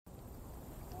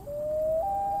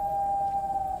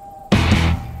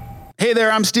Hey there,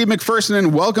 I'm Steve McPherson,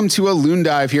 and welcome to a Loon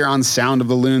Dive here on Sound of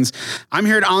the Loons. I'm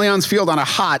here at Allianz Field on a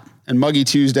hot and muggy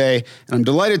Tuesday, and I'm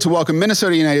delighted to welcome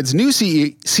Minnesota United's new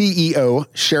CEO,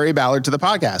 Sherry Ballard, to the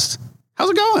podcast. How's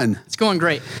it going? It's going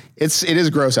great. It is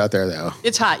gross out there, though.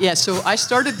 It's hot, yeah. So I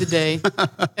started the day,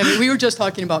 I mean, we were just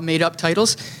talking about made-up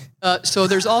titles. So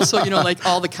there's also, like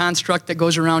all the construct that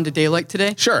goes around a day like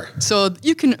today. Sure. So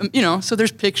you can, so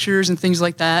there's pictures and things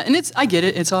like that. And I get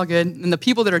it. It's all good. And the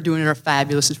people that are doing it are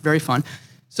fabulous. It's very fun.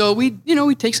 So we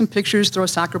take some pictures, throw a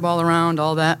soccer ball around,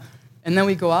 all that. And then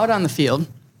we go out on the field,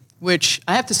 which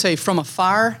I have to say from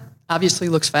afar, obviously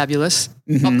looks fabulous.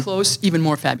 Mm-hmm. Up close, even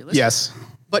more fabulous. Yes.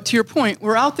 But to your point,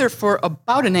 we're out there for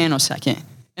about a nanosecond.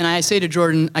 And I say to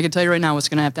Jordan, I can tell you right now what's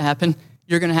going to have to happen.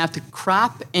 You're going to have to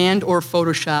crop and or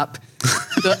Photoshop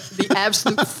the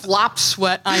absolute flop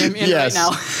sweat I am in right now.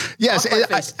 Yes,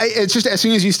 it's just as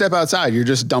soon as you step outside, you're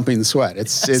just dumping the sweat.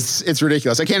 It's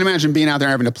ridiculous. I can't imagine being out there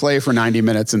having to play for 90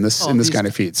 minutes in this kind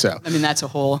of heat. So I mean, that's a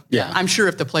whole. Yeah, I'm sure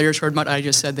if the players heard what I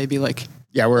just said, they'd be like,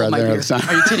 "Yeah, we're out there all the time."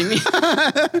 Are you kidding me?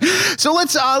 So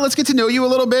let's get to know you a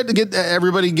little bit.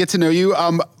 Everybody get to know you.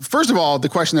 First of all, the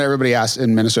question that everybody asks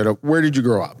in Minnesota: where did you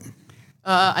grow up?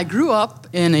 I grew up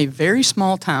in a very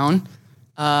small town,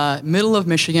 middle of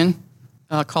Michigan,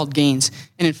 called Gaines.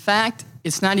 And in fact,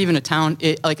 it's not even a town.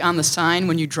 Like on the sign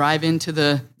when you drive into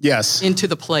the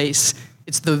place,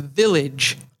 it's the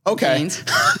village. Okay. Gaines.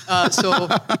 So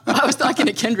I was talking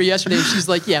to Kendra yesterday, and she's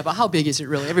like, "Yeah, but how big is it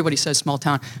really? Everybody says small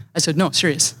town." I said, "No,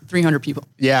 serious, 300 people."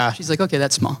 Yeah. She's like, "Okay,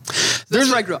 that's small." So that's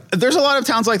where I grew up. There's a lot of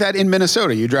towns like that in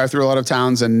Minnesota. You drive through a lot of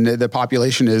towns, and the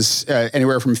population is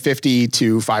anywhere from 50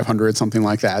 to 500, something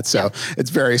like that. So It's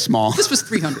very small. This was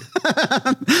 300.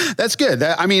 That's good.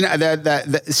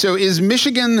 So is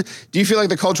Michigan? Do you feel like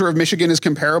the culture of Michigan is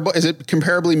comparable? Is it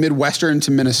comparably Midwestern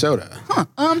to Minnesota?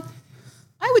 I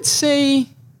would say.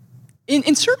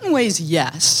 In certain ways,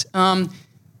 yes.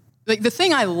 Like the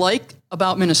thing I like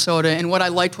about Minnesota and what I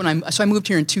liked I moved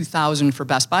here in 2000 for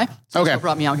Best Buy. So okay. That's what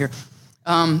brought me out here.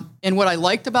 And what I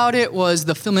liked about it was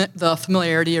the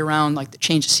familiarity around like the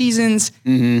change of seasons.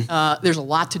 Mm-hmm. There's a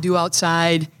lot to do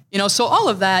outside, so all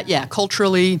of that,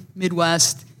 culturally,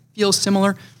 Midwest feels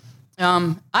similar.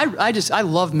 I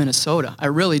love Minnesota. I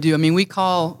really do. I mean, we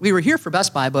were here for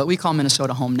Best Buy, but we call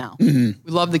Minnesota home now. Mm-hmm.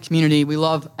 We love the community. We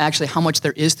love actually how much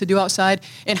there is to do outside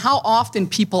and how often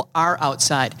people are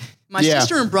outside. My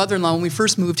sister and brother-in-law, when we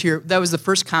first moved here, that was the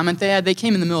first comment they had. They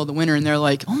came in the middle of the winter and they're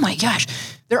like, "Oh my gosh,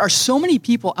 there are so many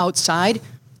people outside,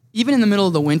 even in the middle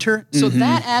of the winter." So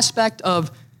that aspect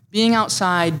of being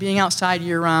outside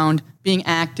year round, being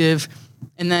active,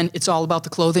 and then it's all about the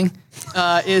clothing,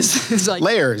 is like...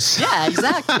 Layers. Yeah,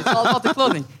 exactly. It's all about the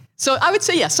clothing. So I would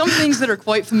say, some things that are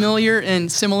quite familiar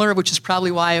and similar, which is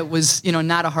probably why it was,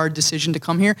 not a hard decision to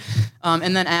come here.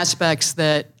 And then aspects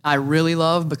that I really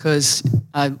love because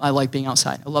I like being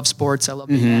outside. I love sports. I love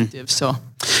being active. So...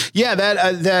 Yeah,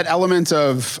 that element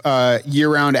of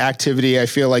year-round activity, I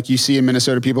feel like you see in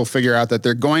Minnesota, people figure out that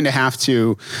they're going to have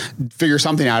to figure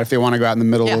something out if they want to go out in the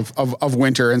middle of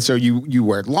winter. And so you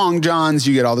wear long johns,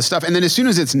 you get all this stuff. And then as soon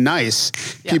as it's nice,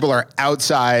 people are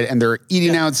outside and they're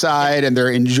eating outside and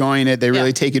they're enjoying it. They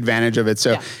really take advantage of it.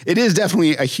 So it is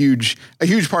definitely a huge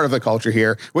part of the culture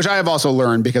here, which I have also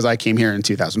learned because I came here in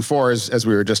 2004, as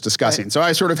we were just discussing. Right. So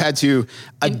I sort of had to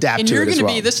adapt to it as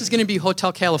well. This is going to be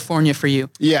Hotel California for you.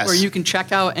 Yes. Where you can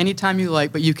check out anytime you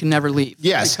like, but you can never leave.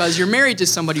 Yes. Because you're married to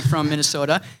somebody from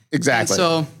Minnesota. Exactly.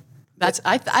 And so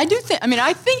I do think,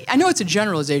 I know it's a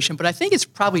generalization, but I think it's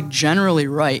probably generally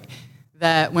right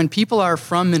that when people are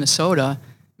from Minnesota,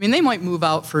 they might move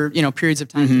out for, periods of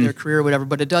time in their career or whatever,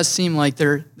 but it does seem like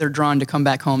they're drawn to come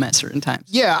back home at certain times.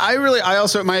 Yeah, I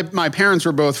also, my parents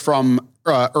were both from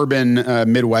urban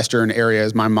Midwestern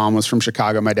areas. My mom was from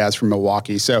Chicago. My dad's from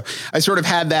Milwaukee. So I sort of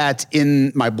had that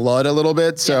in my blood a little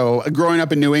bit. So growing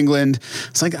up in New England,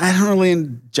 it's like, I don't really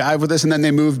jive with this. And then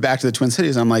they moved back to the Twin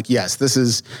Cities. I'm like, yes, this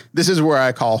is where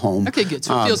I call home. Okay, good.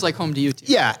 So it feels like home to you too.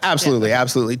 Yeah, absolutely. Yeah.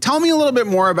 Absolutely. Tell me a little bit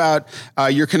more about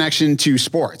your connection to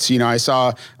sports. I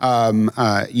saw,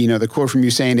 the quote from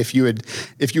you saying if you had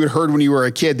heard when you were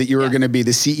a kid that you were going to be the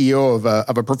CEO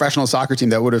of a professional soccer team,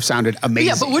 that would have sounded amazing.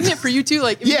 Yeah, but wouldn't it for you too?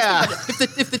 Like,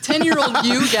 if the 10-year-old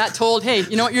you got told, "Hey,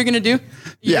 you know what you're going to do?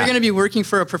 You're going to be working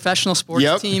for a professional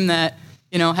sports team that,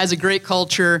 has a great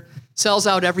culture, sells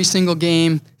out every single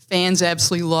game, fans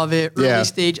absolutely love it, early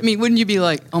stage." Wouldn't you be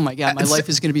like, "Oh my God, my life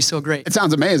is going to be so great"? It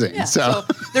sounds amazing. Yeah, so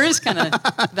there is kind of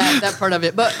that part of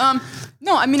it. But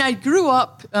no, I grew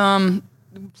up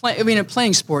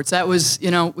playing sports. That was,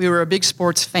 we were a big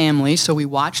sports family, so we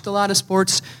watched a lot of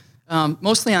sports.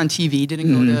 Mostly on TV,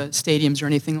 didn't go to stadiums or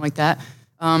anything like that.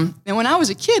 And when I was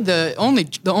a kid, the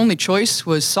only choice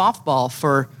was softball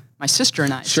for my sister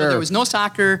and I. Sure. So there was no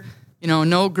soccer,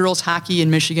 no girls hockey in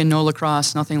Michigan, no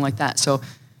lacrosse, nothing like that. So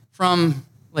from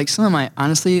like some of my,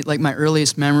 honestly, like my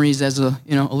earliest memories as a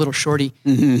little shorty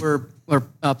were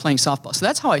playing softball. So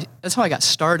that's how I got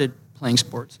started playing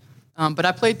sports. But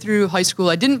I played through high school.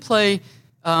 I didn't play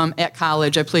at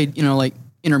college. I played, like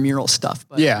intramural stuff,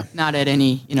 but not at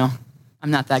any, I'm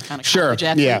not that kind of college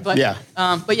athlete.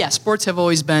 But yeah, sports have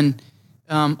always been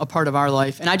a part of our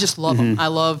life, and I just love them. I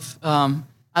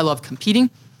love competing.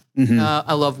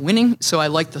 I love winning, so I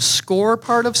like the score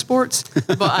part of sports,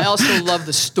 but I also love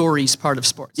the stories part of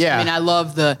sports. Yeah. I mean, I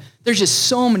love there's just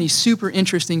so many super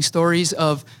interesting stories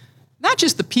of not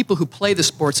just the people who play the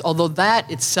sports, although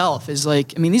that itself is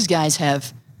like, I mean, these guys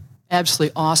have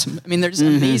absolutely awesome, they're just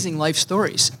amazing life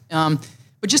stories.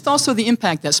 But just also the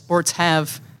impact that sports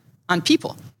have on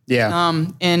people. Yeah.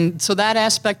 And so that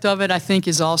aspect of it, I think,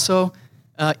 is also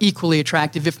equally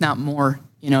attractive, if not more,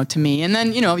 to me. And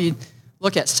then, you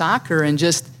look at soccer and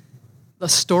just the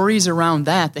stories around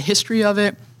that, the history of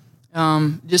it,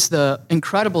 just the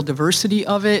incredible diversity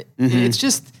of it. It's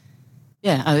just,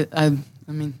 I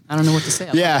don't know what to say.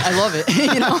 I love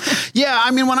it. Yeah,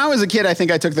 when I was a kid, I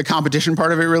think I took the competition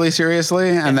part of it really seriously,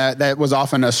 and that was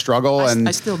often a struggle.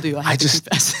 I still do. I have to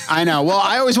confess. I know. Well,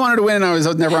 I always wanted to win, and I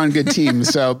was never on good teams,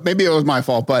 so maybe it was my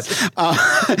fault.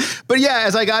 But yeah,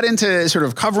 as I got into sort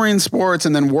of covering sports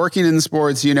and then working in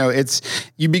sports,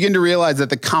 you begin to realize that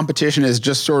the competition is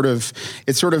just sort of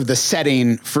the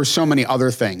setting for so many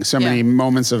other things, so many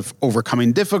moments of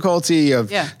overcoming difficulty,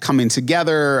 of coming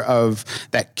together, of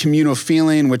that communal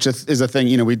feeling, which is a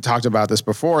thing, we talked about this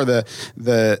before, the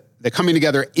coming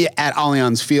together at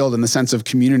Allianz Field and the sense of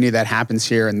community that happens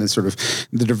here and the sort of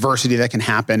the diversity that can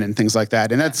happen and things like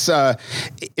that. And that's,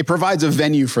 it provides a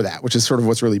venue for that, which is sort of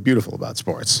what's really beautiful about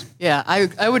sports. Yeah,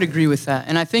 I would agree with that.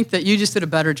 And I think that you just did a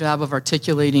better job of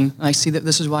articulating. I see that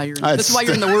this is why you're in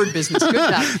the word business. Good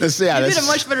job. You did a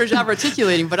much better job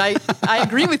articulating, but I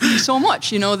agree with you so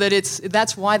much, that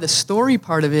that's why the story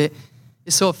part of it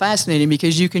is so fascinating,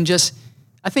 because you can just,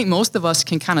 I think most of us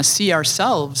can kind of see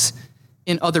ourselves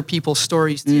in other people's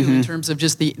stories too, in terms of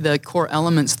just the core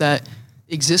elements that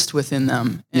exist within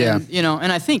them. And,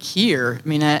 and I think here,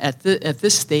 at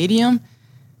this stadium,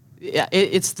 I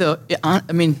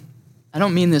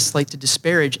don't mean this like to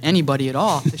disparage anybody at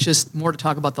all. It's just more to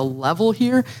talk about the level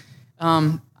here.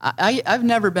 I've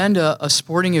never been to a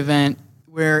sporting event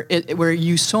where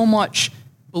you so much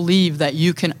believe that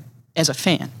you can, as a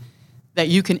fan, that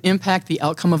you can impact the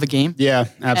outcome of a game. Yeah,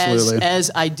 absolutely.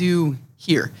 As I do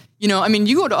here. You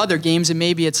go to other games and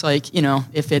maybe it's like,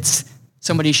 if it's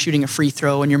somebody shooting a free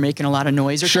throw and you're making a lot of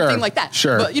noise or something like that.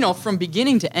 Sure. But, from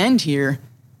beginning to end here,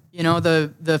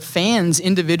 the fans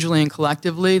individually and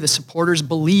collectively, the supporters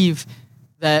believe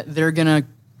that they're going to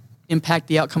impact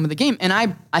the outcome of the game. And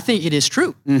I think it is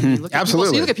true.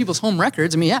 Absolutely. You look at people's home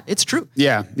records. It's true.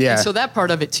 Yeah. And so that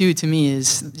part of it too, to me,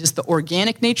 is just the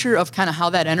organic nature of kind of how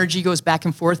that energy goes back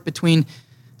and forth between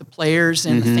the players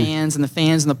and the fans and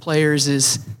the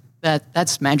players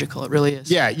that's magical. It really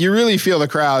is. Yeah. You really feel the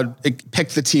crowd pick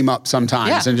the team up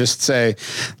sometimes and just say,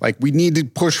 like, we need to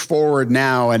push forward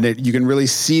now. And you can really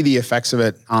see the effects of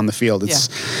it on the field. It's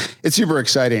super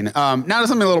exciting. Now to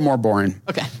something a little more boring.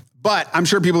 Okay. But I'm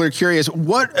sure people are curious,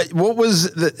 what was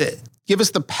give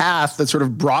us the path that sort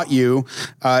of brought you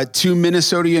to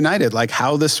Minnesota United, like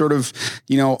how this sort of,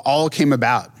 all came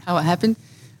about. How it happened?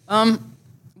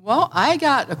 Well,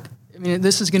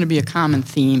 this is going to be a common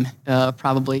theme,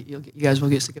 probably. You guys will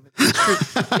get sick of it. It's true.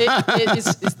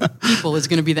 It's people is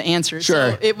going to be the answer.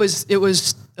 Sure. So it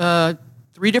was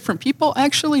 3 different people,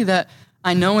 actually, that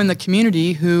I know in the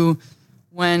community who,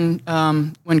 when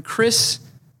Chris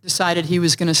decided he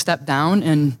was going to step down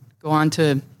and go on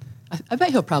to, I bet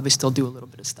he'll probably still do a little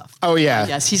bit of stuff. Oh, yeah.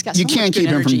 Yes, he's got so much You can't keep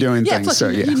him from doing things. Plus,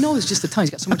 he knows just a ton.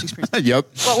 He's got so much experience. Yep.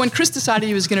 But when Chris decided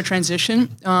he was going to transition,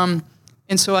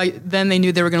 and so then they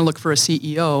knew they were going to look for a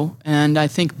CEO, and I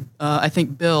think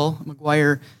Bill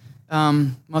McGuire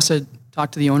must have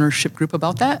talked to the ownership group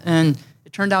about that, and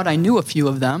it turned out I knew a few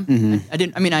of them. I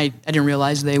didn't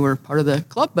realize they were part of the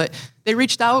club, but they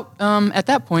reached out at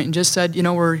that point and just said,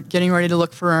 we're getting ready to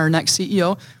look for our next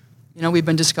CEO. We've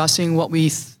been discussing what we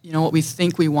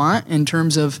think we want in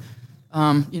terms of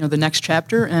the next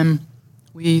chapter, and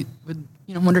we would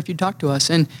wonder if you'd talk to us.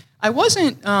 And I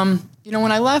wasn't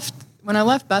when I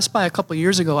left Best Buy a couple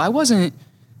years ago, I wasn't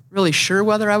really sure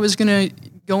whether I was going to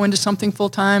go into something full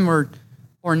time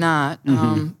or not.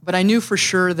 But I knew for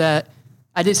sure that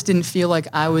I just didn't feel like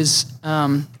I was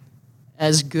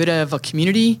as good of a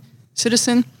community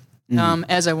citizen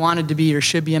as I wanted to be or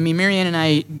should be. I mean, Marianne and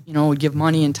I, would give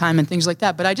money and time and things like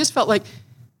that, but I just felt like,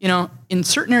 in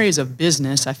certain areas of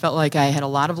business, I felt like I had a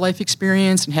lot of life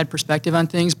experience and had perspective on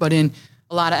things, but in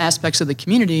a lot of aspects of the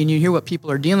community, and you hear what people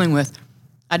are dealing with,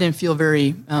 I didn't feel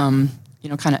very, kind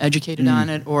of educated on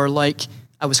it, or like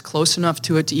I was close enough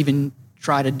to it to even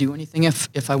try to do anything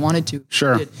if I wanted to.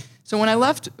 Sure. So when I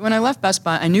left Best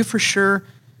Buy, I knew for sure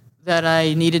that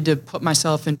I needed to put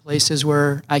myself in places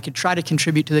where I could try to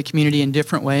contribute to the community in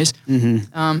different ways.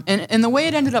 And the way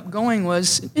it ended up going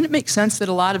was, and it makes sense that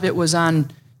a lot of it was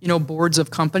on, boards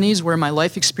of companies where my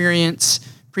life experience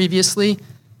previously,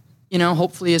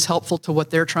 hopefully is helpful to what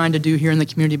they're trying to do here in the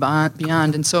community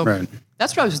beyond. And so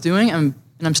that's what I was doing, and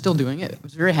I'm still doing it. I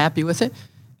was very happy with it.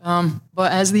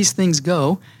 But as these things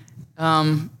go,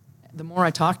 the more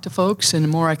I talked to folks and the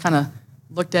more I kind of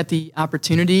looked at the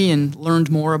opportunity and learned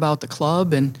more about the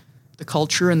club and the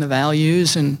culture and the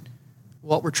values and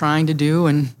what we're trying to do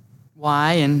and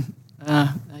why, and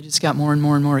I just got more and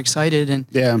more and more excited. And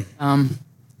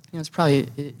it's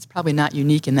probably not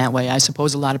unique in that way. I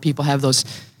suppose a lot of people have those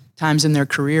times in their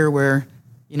career where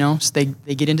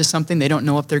they get into something, they don't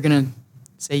know if they're going to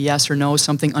say yes or no.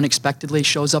 Something unexpectedly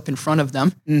shows up in front of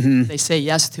them. They say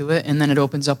yes to it, and then it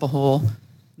opens up a whole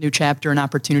new chapter, an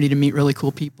opportunity to meet really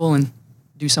cool people and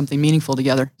do something meaningful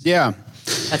together. Yeah.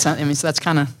 So that's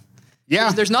kind of,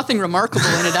 there's nothing remarkable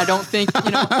in it, I don't think,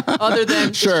 other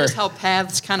than just how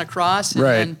paths kind of cross.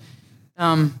 And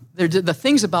then, the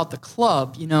things about the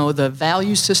club, the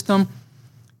value system,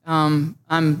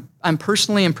 I'm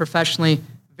personally and professionally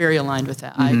very aligned with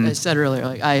that. I said earlier,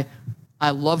 like I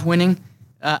love winning.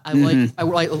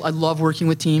 I love working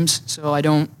with teams, so I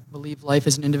don't believe life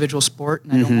is an individual sport,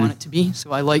 and I don't want it to be.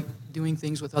 So I like doing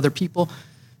things with other people.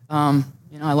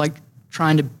 I like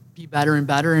trying to be better and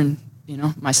better, and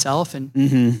myself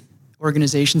and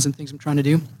organizations and things I'm trying to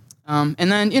do.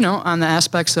 And then on the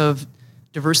aspects of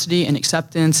diversity and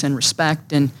acceptance and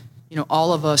respect, and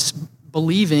all of us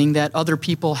believing that other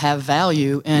people have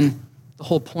value, and the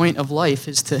whole point of life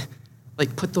is to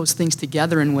put those things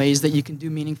together in ways that you can do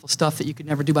meaningful stuff that you could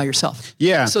never do by yourself.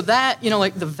 Yeah. So that,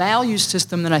 the value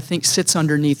system that I think sits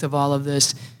underneath of all of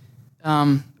this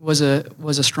was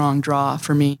a strong draw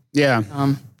for me. Yeah.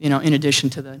 In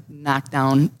addition to the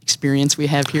knockdown experience we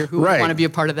have here, who would want to be a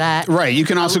part of that. Right. You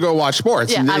can also go watch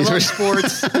sports. Yeah, I love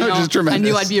sports. I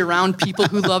knew I'd be around people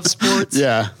who love sports.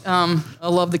 Yeah. I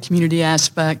love the community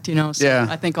aspect, so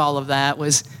I think all of that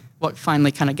was what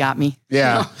finally kind of got me.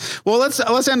 Yeah. Well,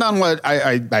 let's end on what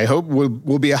I hope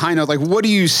will be a high note. Like, what do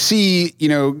you see,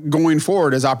 going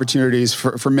forward as opportunities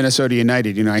for Minnesota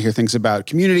United? I hear things about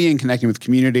community and connecting with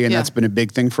community, and that's been a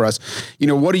big thing for us.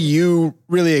 What are you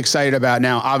really excited about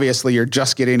now? Obviously, you're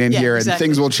just getting in here, and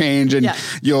things will change, and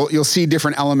you'll see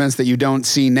different elements that you don't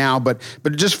see now. But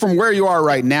just from where you are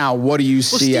right now, what do you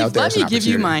see Steve, out there? Let me give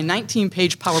you my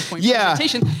 19-page PowerPoint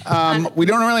presentation. We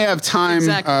don't really have time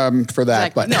for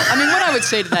that. But no, what I would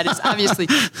say to that is obviously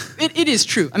it is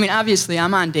true. Obviously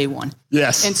I'm on day one.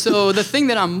 Yes. And so the thing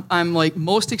that I'm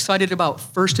most excited about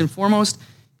first and foremost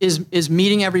is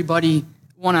meeting everybody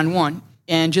one-on-one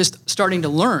and just starting to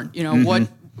learn,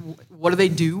 what do they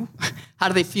do? How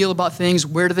do they feel about things?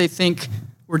 Where do they think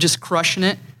we're just crushing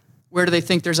it? Where do they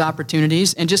think there's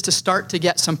opportunities? And just to start to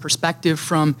get some perspective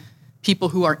from people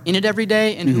who are in it every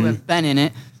day and who have been in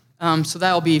it. So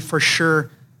that will be for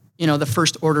sure, the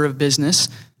first order of business.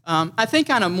 I think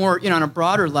on a more, on a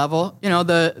broader level,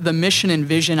 the mission and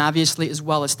vision obviously is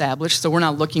well established. So we're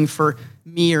not looking for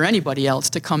me or anybody else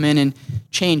to come in and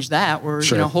change that. We're,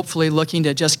 hopefully looking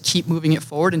to just keep moving it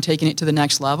forward and taking it to the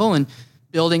next level and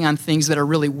building on things that are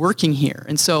really working here.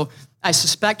 And so I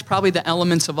suspect probably the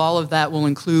elements of all of that will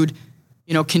include,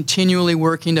 continually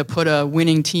working to put a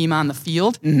winning team on the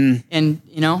field and,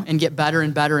 and get better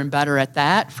and better and better at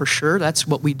that for sure. That's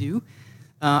what we do.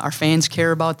 Our fans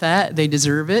care about that. They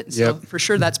deserve it. So for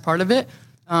sure, that's part of it.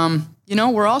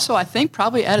 We're also, I think,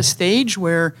 probably at a stage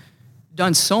where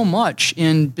done so much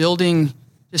in building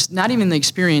just not even the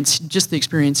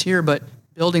experience here, but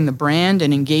building the brand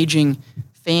and engaging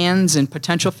fans and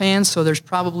potential fans. So there's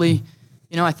probably,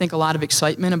 I think a lot of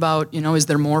excitement about, is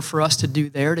there more for us to do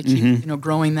there to keep,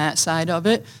 growing that side of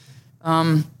it.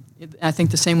 I think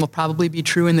the same will probably be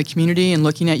true in the community and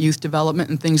looking at youth development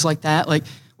and things like that. Like,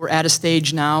 we're at a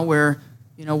stage now where,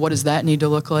 what does that need to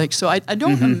look like? So I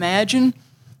don't imagine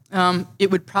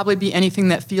it would probably be anything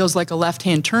that feels like a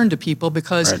left-hand turn to people,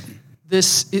 because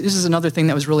this is another thing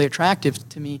that was really attractive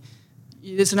to me.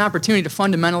 It's an opportunity to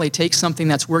fundamentally take something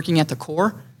that's working at the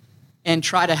core and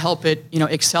try to help it,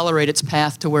 accelerate its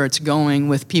path to where it's going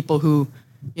with people who,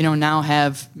 now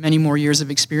have many more years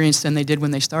of experience than they did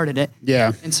when they started it.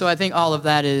 Yeah. And so I think all of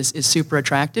that is super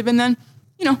attractive. And then,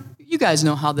 you guys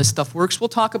know how this stuff works. We'll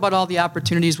talk about all the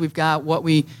opportunities we've got, what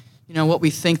we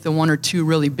think the one or two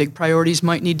really big priorities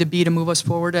might need to be to move us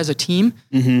forward as a team.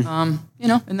 And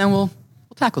then we'll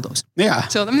tackle those. Yeah.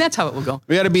 So, that's how it will go.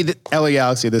 We got to beat the LA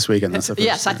Galaxy this weekend. That's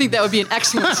yes, I think that would be an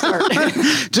excellent start.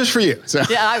 Just for you. So.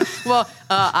 Yeah,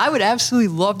 I would absolutely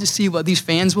love to see what these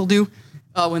fans will do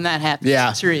when that happens.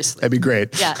 Yeah. Seriously. That'd be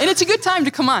great. Yeah, and it's a good time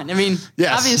to come on.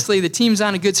 Obviously the team's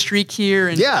on a good streak here.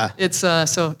 And it's all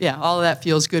of that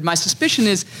feels good. My suspicion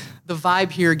is the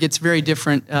vibe here gets very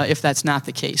different if that's not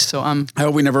the case. So I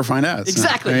hope we never find out.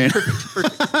 Exactly. So,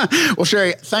 Perfect. Well,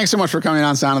 Sherry, thanks so much for coming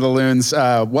on Sound of the Loons.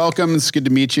 Welcome. It's good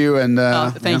to meet you. And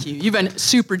thank you. You've been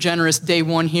super generous day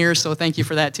one here, so thank you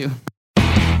for that too.